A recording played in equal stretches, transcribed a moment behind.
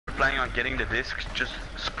planning on getting the disc, just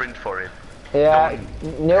sprint for it. Yeah,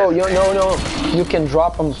 no, you can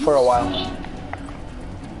drop them for a while.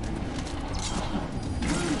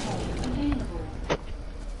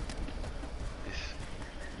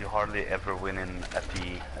 You hardly ever win at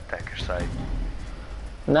the attacker side.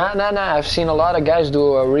 Nah, I've seen a lot of guys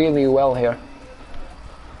do really well here.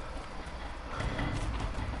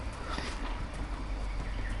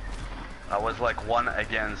 I was like 1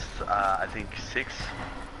 against, I think 6.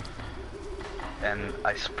 And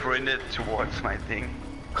I sprinted towards my thing.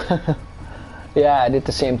 Yeah, I did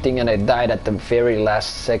the same thing and I died at the very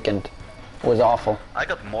last second. It was awful. I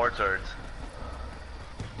got mortared.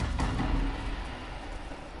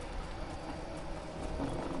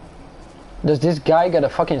 Does this guy got a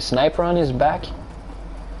fucking sniper on his back?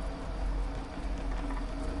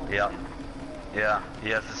 Yeah. Yeah, he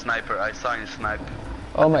has a sniper. I saw him snipe.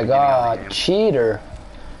 Oh my god, cheater.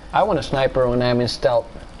 I want a sniper when I'm in stealth.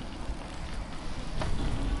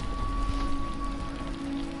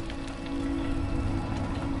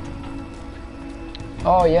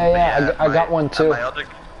 Oh yeah, I got one too.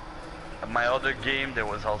 My other game, there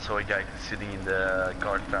was also a guy sitting in the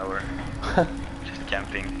guard tower, just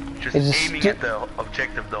camping, just aiming at the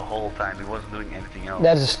objective the whole time. He wasn't doing anything else.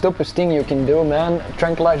 That's the stupidest thing you can do, man.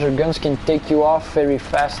 Tranquilizer guns can take you off very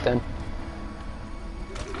fast then.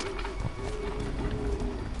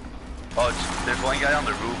 Oh, there's one guy on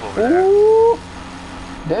the roof over Ooh,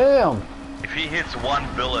 there. Damn. If he hits one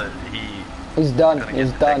bullet, he's done.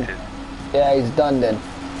 He's done. Yeah, he's done then.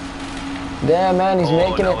 Damn, man, he's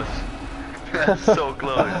making it. That's so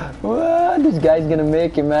close. What? This guy's gonna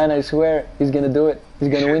make it, man. I swear, he's gonna do it. He's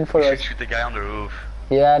gonna win for us. Shoot the guy on the roof.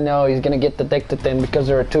 Yeah, no, he's gonna get detected then because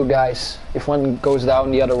there are 2 guys. If one goes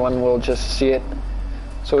down, the other one will just see it.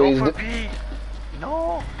 So Go he's for B.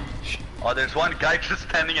 No. Oh, there's one guy just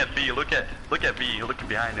standing at B. Look at B. Look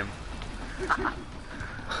behind him.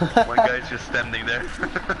 One guy's just standing there.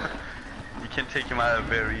 You can take him out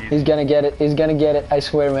very easy. He's gonna get it. He's gonna get it. I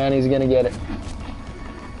swear, man, he's gonna get it.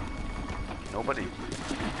 Nobody.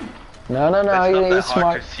 No, It's not that he's smart.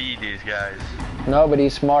 hard to see these guys. No, but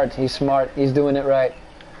he's smart. He's smart. He's doing it right.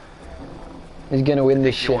 He's gonna win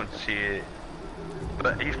this shit. You won't see it.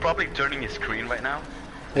 But he's probably turning his screen right now.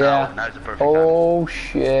 Yeah. Now's the perfect time.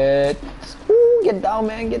 Shit. Ooh, get down,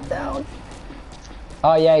 man. Get down.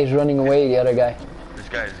 Oh yeah, he's running away. The other guy. This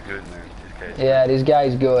guy is good, man. Yeah, this guy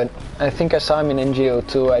is good. I think I saw him in Mgo3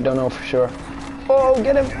 too. I don't know for sure. Oh,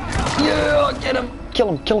 get him! Yeah, get him! Kill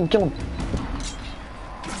him! Kill him! Kill him!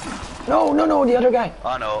 No, the other guy.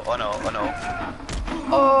 Oh no!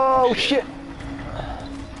 Oh shit!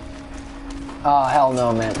 Oh hell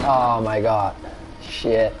no, man! Oh my god!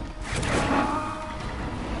 Shit!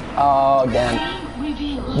 Oh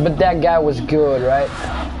damn! But that guy was good, right?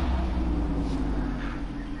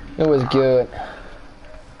 It was good.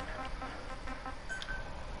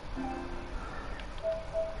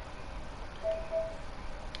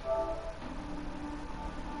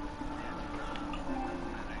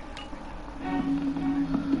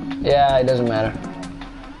 Yeah, it doesn't matter.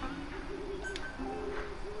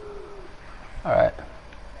 Alright.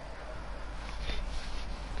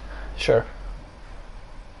 Sure.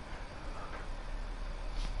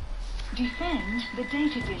 Defend the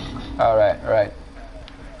data disks. Alright, right.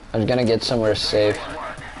 I'm gonna get somewhere safe.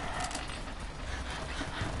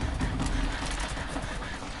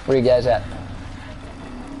 Where you guys at?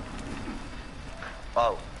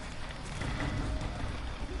 Oh.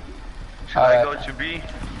 Should I go to B?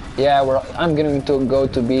 Yeah, I'm going to go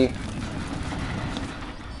to B.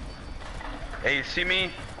 Hey, you see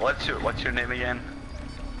me? What's your name again?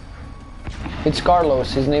 It's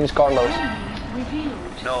Carlos. His name is Carlos.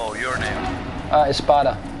 No, your name.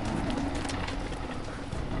 Espada.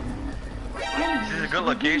 Is this a good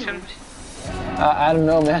location? I don't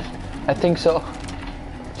know, man. I think so.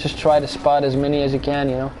 Just try to spot as many as you can,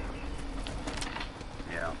 you know?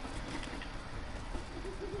 Yeah.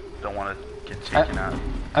 Don't want to get taken out.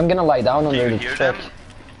 I'm gonna lie down under the truck.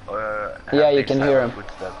 Yeah, you can hear him.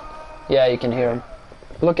 Yeah, you can hear him.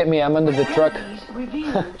 Look at me, I'm under the truck.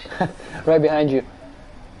 Right behind you.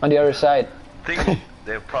 On the other side. I think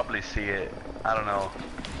they'll probably see it. I don't know.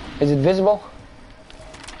 Is it visible?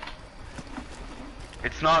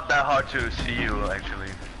 It's not that hard to see you,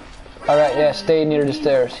 actually. Alright, yeah, stay near the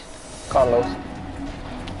stairs, Carlos.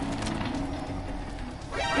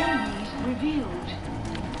 Enemies revealed.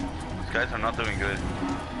 These guys are not doing good.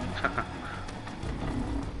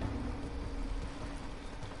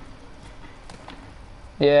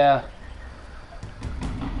 Yeah.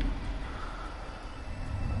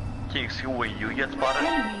 Can you see when you get spotted?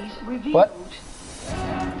 Enemies revealed. What?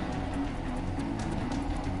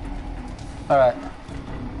 Alright.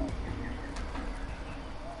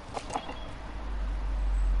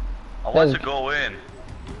 I want to go in.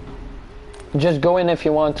 Just go in if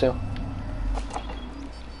you want to.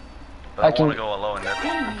 But I want to go alone.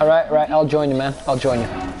 Alright, right. I'll join you, man. I'll join you.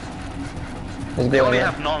 They only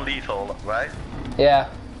have non-lethal, right? Yeah.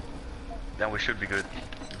 Then we should be good.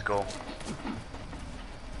 Let's go.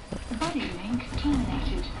 Buddy link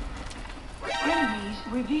terminated. Enemies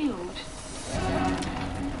revealed.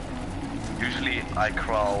 Usually I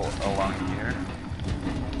crawl along here.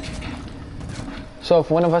 So if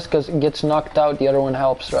one of us gets knocked out, the other one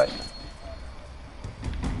helps, right?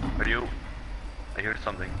 Are you? I heard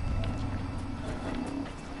something.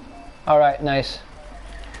 Alright, nice.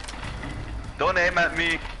 Don't aim at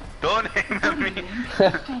me! Don't aim at me!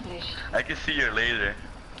 I can see your laser.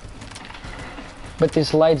 But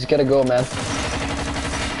this light's gotta go, man.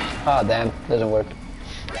 Ah, damn. Doesn't work.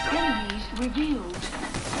 Enemies revealed.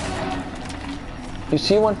 You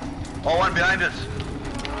see one? Oh, one behind us!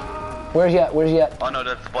 Where's he at? Where's he at? Oh no,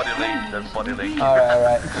 that's body link. That's body link.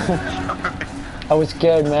 Alright. I was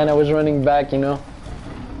scared, man. I was running back, you know.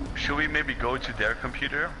 Should we maybe go to their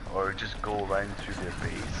computer or just go right into their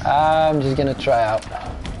base? I'm just gonna try out. I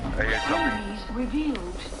hear something. Enemies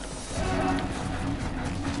revealed.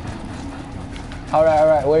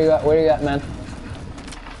 Alright. Where you at? Where you at, man?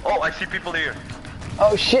 Oh, I see people here.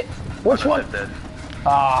 Oh shit! Which one? Dead.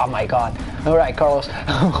 Oh my god. Alright, Carlos.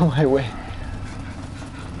 I'm on my way.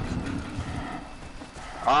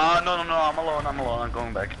 Ah, no, I'm alone, I'm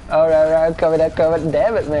going back. Alright, I'm coming.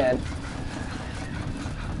 Damn it, man.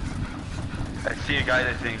 I see a guy,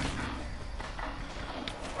 I think.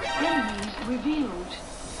 Enemies revealed.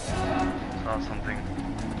 Saw something.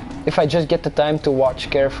 If I just get the time to watch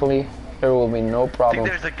carefully, there will be no I problem. think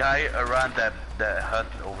there's a guy around that hut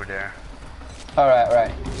over there. Alright,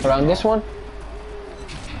 right. Around this one?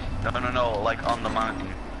 No, like on the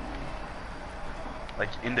mountain.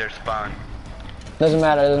 Like in their spawn. Doesn't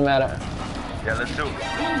matter. Yeah, let's do it.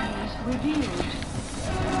 Enemies revealed.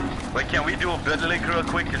 Wait, can we do a blood link real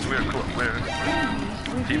quick? Cause we're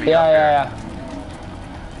teaming Yeah. up here.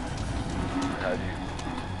 How do you?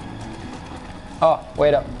 Oh,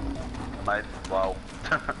 wait up. Wow.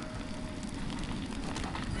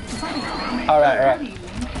 Alright. Buddy link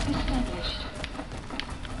established.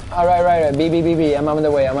 Alright. B. I'm on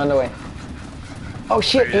the way. Oh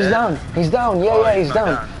shit, he's down. He's down. Yeah, he's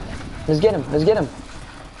down. Let's get him.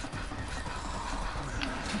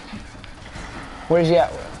 Where's he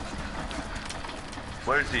at?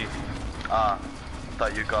 Where is he? I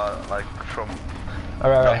thought you got like from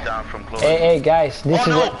Alright. down from close. Hey guys, this is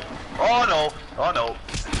no! Oh no!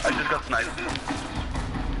 I just got sniped.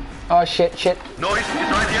 Oh shit. No, he's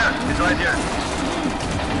right here.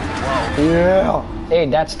 Wow. Yeah. Hey,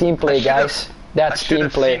 that's team play, guys. That's team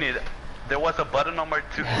play. Seen it. There was a button on my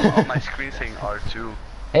screen saying R2.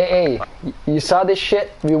 Hey, you saw this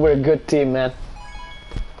shit? We were a good team, man.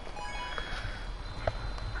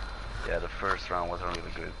 Yeah, the first round wasn't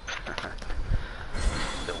really good.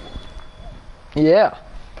 Yeah.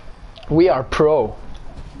 We are pro.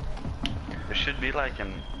 There should be like a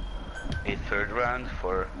third round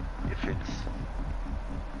for if it's...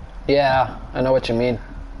 Yeah, I know what you mean.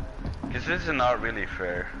 Because this is not really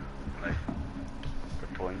fair, like, for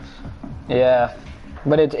points. Yeah,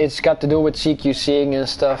 but it's got to do with CQCing and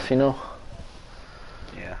stuff, you know.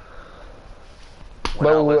 Yeah.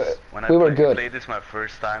 But we were good. Played this my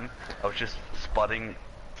first time, I was just spotting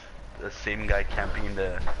the same guy camping in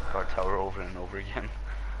the guard tower over and over again.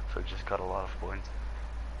 So I just got a lot of points.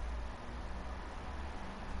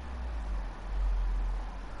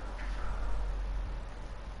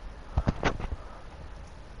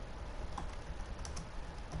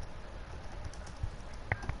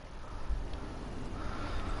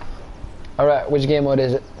 Alright, which game mode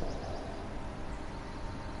is it?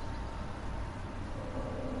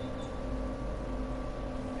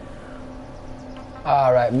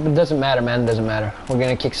 Alright, it doesn't matter, man, doesn't matter. We're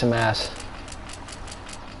gonna kick some ass.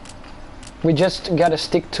 We just gotta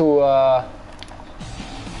stick to,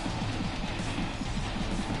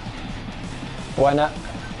 why not?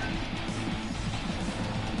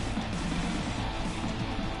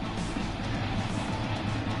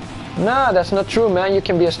 Nah, that's not true, man. You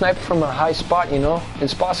can be a sniper from a high spot, you know?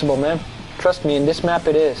 It's possible, man. Trust me, in this map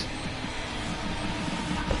it is.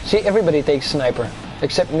 See, everybody takes sniper.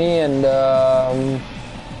 Except me and,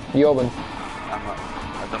 Joben.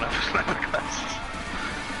 I don't have sniper glasses.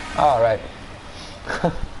 Alright.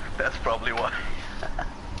 That's probably why.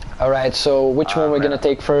 Alright, so which one we're gonna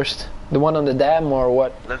take first? The one on the dam or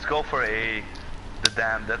what? Let's go for the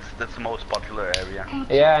dam. That's the most popular area.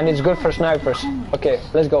 Yeah, and it's good for snipers. Okay,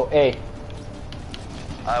 let's go. A.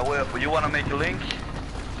 You wanna make a link?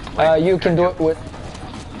 You can do it with...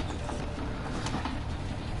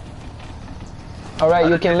 Alright,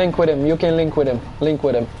 you can link with him, you can link with him. Link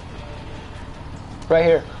with him. Right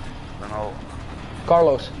here. I don't know.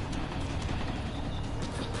 Carlos.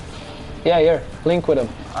 Yeah, here. Link with him.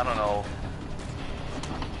 I don't know.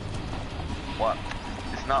 What?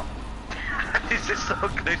 It's not... This is so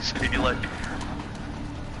glitchy, like...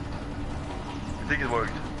 I think it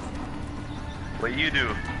worked. Wait, you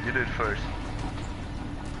do. You do it first.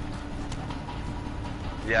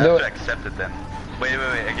 Yeah, I have to accept it then. Wait,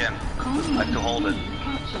 again. I have to hold it.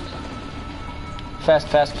 Fast,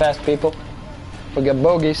 fast, fast, people. We got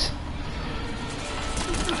bogeys.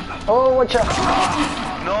 Oh, watch out!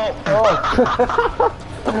 No! Oh!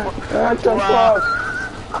 What the fuck?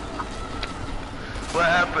 What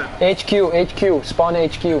happened? HQ, spawn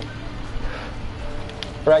HQ.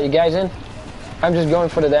 Right, you guys in? I'm just going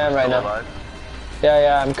for the dam right now. Alive?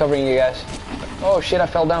 Yeah, I'm covering you guys. Oh shit, I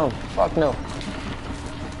fell down. Fuck no.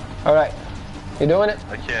 Alright. You doing it?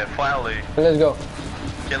 Okay, finally. Let's go.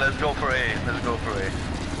 Okay, let's go for A. Let's go for A.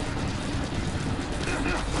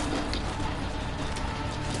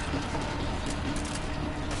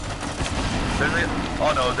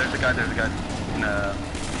 Oh no, there's a guy in a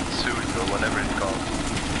suit or whatever it's called.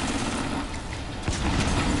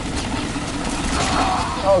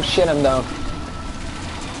 Oh shit, I'm down.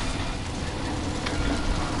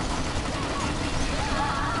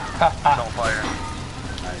 It's on fire.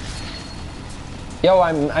 Nice. Yo,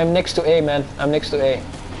 I'm next to A, man. I'm next to A.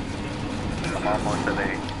 I'm almost at A.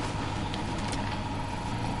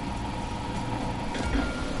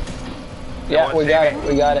 Yeah, we got it.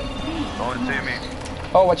 We got it. Don't see me.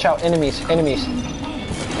 Oh, watch out. Enemies. Enemies.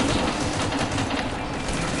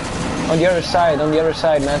 On the other side,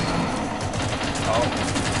 man. Oh,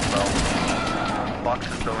 well.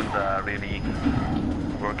 Boxes don't really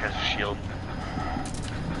work as a shield.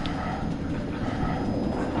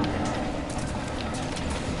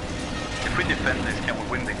 If we defend this, can we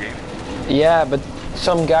win the game? Yeah, but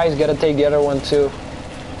some guys gotta take the other one too.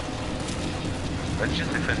 Let's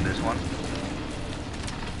just defend this one.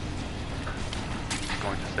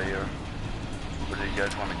 Going to stay here. Or do you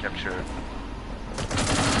guys want to capture it?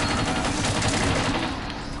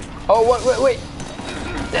 Oh, wait.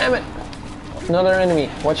 Damn it. Another enemy.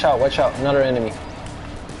 Watch out. Another enemy.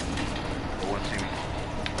 They won't see me.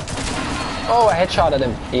 Oh, I headshotted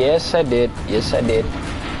him. Yes, I did.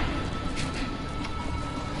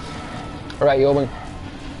 Alright, Joben.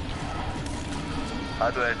 How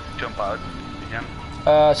do I jump out again?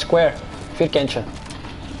 Square. Vierkantje.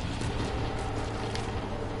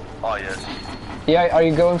 Oh, yes. Yeah, are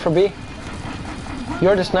you going for B?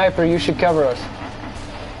 You're the sniper, you should cover us.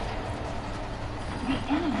 The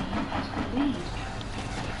enemy has the lead.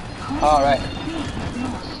 Alright.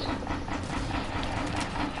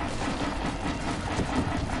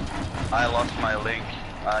 I lost my link.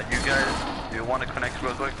 You guys, do you want to connect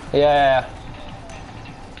real quick? Yeah.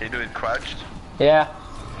 Can you do it crouched? Yeah.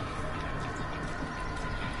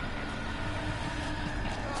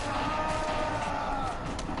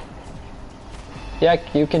 Yeah,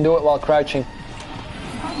 you can do it while crouching.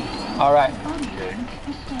 Alright. Okay.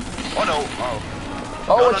 Oh no! Oh.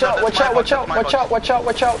 Oh, No, watch no, out, that's watch my out, box, watch out, that's my watch box. out, watch out,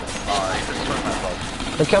 watch out. Oh, he destroyed my box.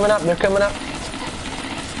 They're coming up, they're coming up.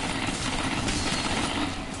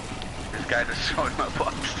 This guy destroyed my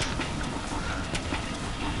box.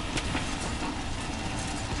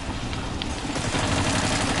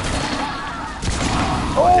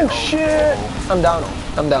 Oh shit! I'm down.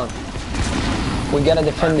 We gotta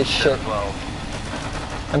defend this shit. Well,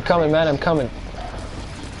 I'm coming, man, I'm coming.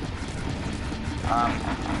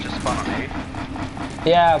 just spawn on A.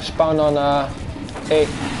 Yeah, I've spawned on A.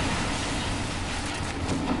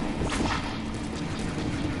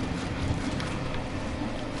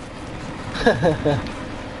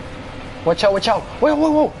 Watch out, watch out.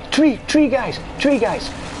 Whoa. Three guys.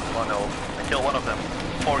 Oh no, I killed one of them.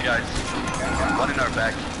 4 guys. One in our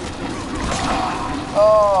back.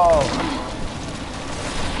 Oh.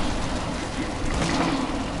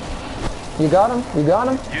 You got him?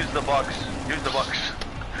 Use the box.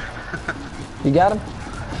 You got him?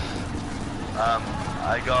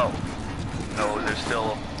 I got... No, they're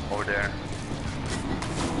still over there.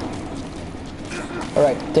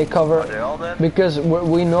 Alright, take cover. Are they all dead? Because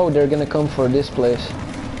we know they're gonna come for this place.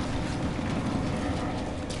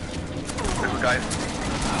 There's a guy. 2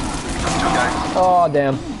 guys. Oh,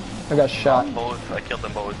 damn. I got shot. Both. I killed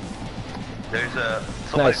them both. There's a...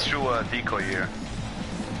 Somebody Nice. threw a decoy here.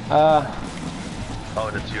 Uh... Oh,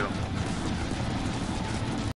 that's you.